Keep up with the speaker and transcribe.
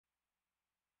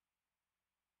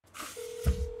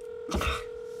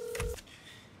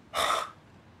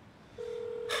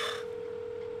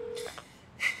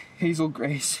Hazel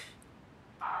Grace.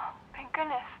 Thank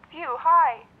goodness. It's you.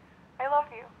 Hi. I love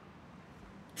you.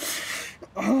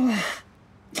 Oh,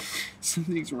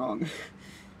 something's wrong.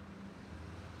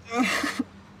 I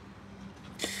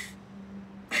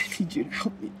need you to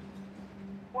help me.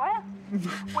 What?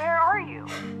 Where are you?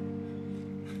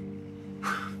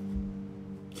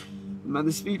 I'm at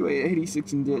the Speedway at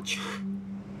 86 and Ditch.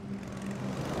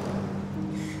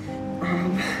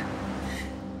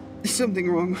 There's something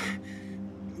wrong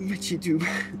with YouTube.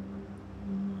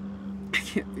 I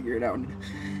can't figure it out. I'm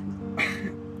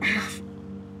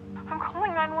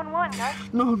calling 911, Gus.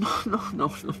 No.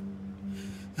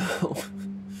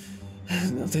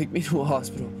 They'll take me to a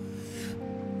hospital.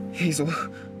 Hazel,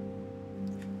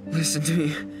 listen to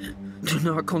me. Do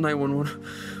not call 911.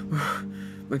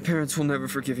 My parents will never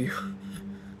forgive you.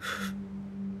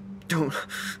 Don't.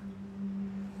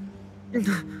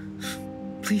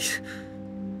 Please.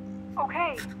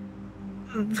 Okay.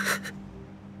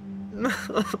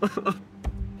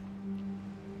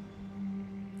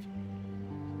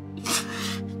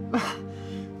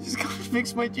 Just gotta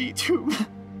fix my G-tube.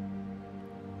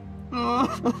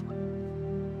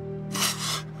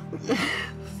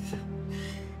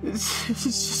 It's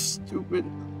just stupid.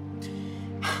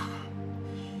 I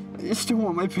just don't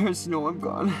want my parents to know I'm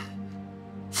gone.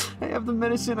 I have the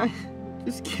medicine, I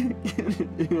just can't get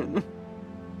it in.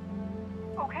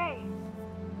 Okay.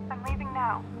 I'm leaving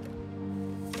now.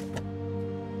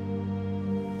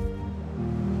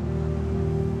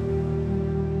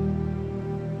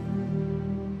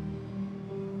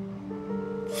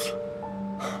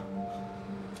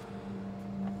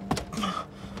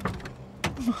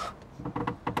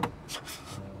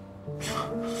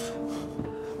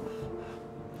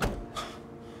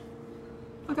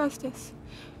 Augustus,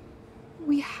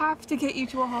 we have to get you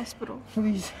to a hospital.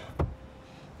 Please,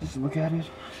 just look at it.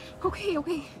 Okay.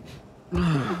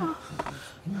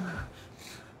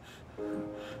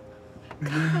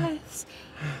 Gus,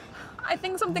 I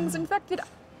think something's infected.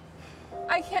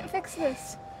 I can't fix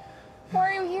this. Why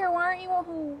are you here? Why aren't you at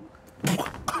home?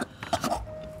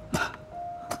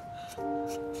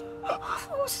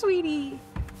 Oh, sweetie.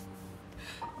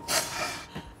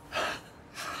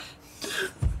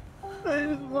 I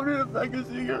just wanted a pack of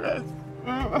cigarettes.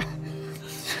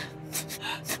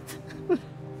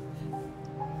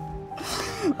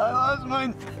 I lost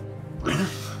mine.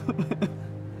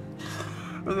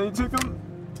 Or they took them.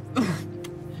 I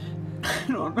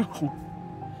don't know.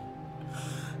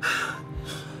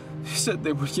 They said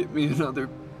they would get me another.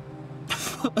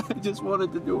 I just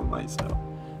wanted to do it myself.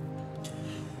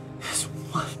 Just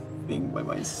one thing by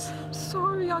myself.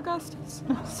 Sorry, Augustus.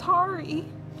 Sorry.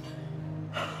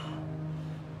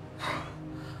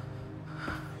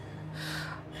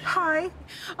 Hi,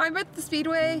 I'm at the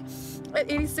Speedway at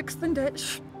 86th and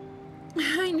Ditch.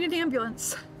 I need an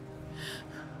ambulance.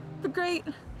 The great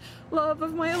love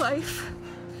of my life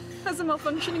has a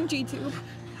malfunctioning G-tube.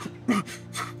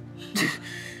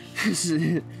 This is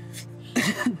it.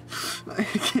 I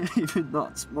can't even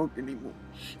not smoke anymore.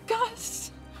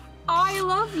 Gus, I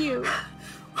love you.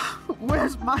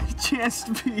 Where's my chance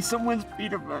to be someone's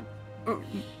Peter Pan?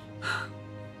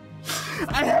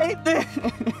 I hate this.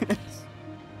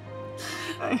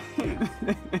 I hate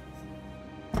this.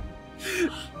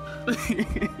 I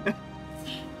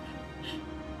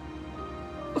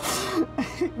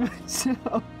hate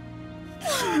myself.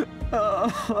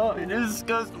 Oh, I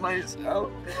disgust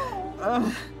myself.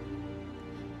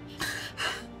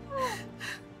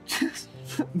 Just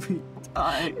let me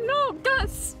die. No,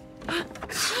 Gus.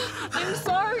 I'm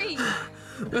sorry.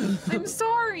 I'm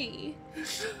sorry.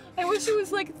 I wish it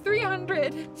was like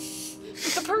 300.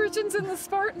 With the Persians and the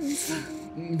Spartans.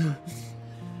 Me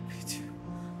too.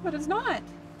 But it's not.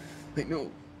 I know.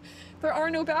 There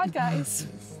are no bad guys.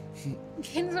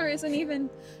 Cancer isn't even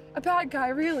a bad guy,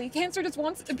 really. Cancer just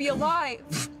wants to be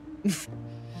alive. Gus,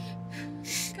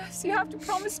 you have to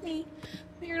promise me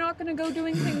that you're not gonna go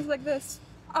doing things like this.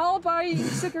 I'll buy you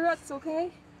cigarettes,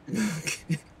 okay?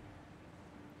 Okay.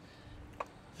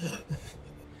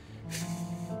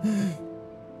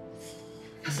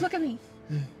 Just look at me.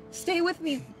 Stay with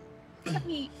me. Look at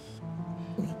me.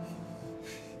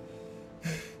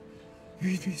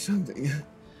 Read me something.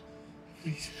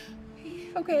 Please.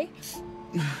 Okay.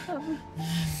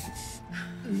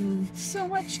 So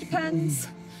much depends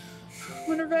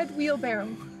on a red wheelbarrow,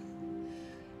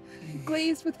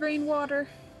 glazed with rainwater,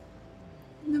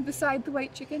 and then beside the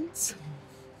white chickens.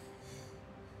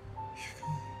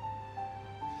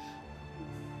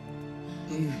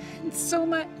 And so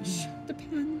much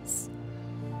depends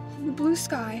on the blue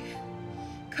sky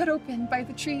cut open by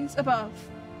the trees above.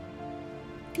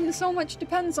 And so much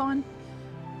depends on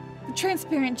The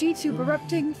transparent G-tube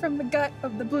erupting from the gut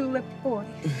of the blue-lipped boy.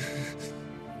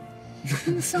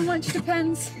 And so much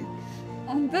depends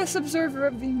on this observer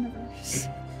of the universe.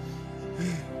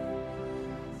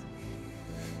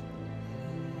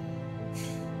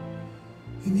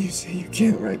 And you say you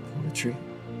can't write poetry.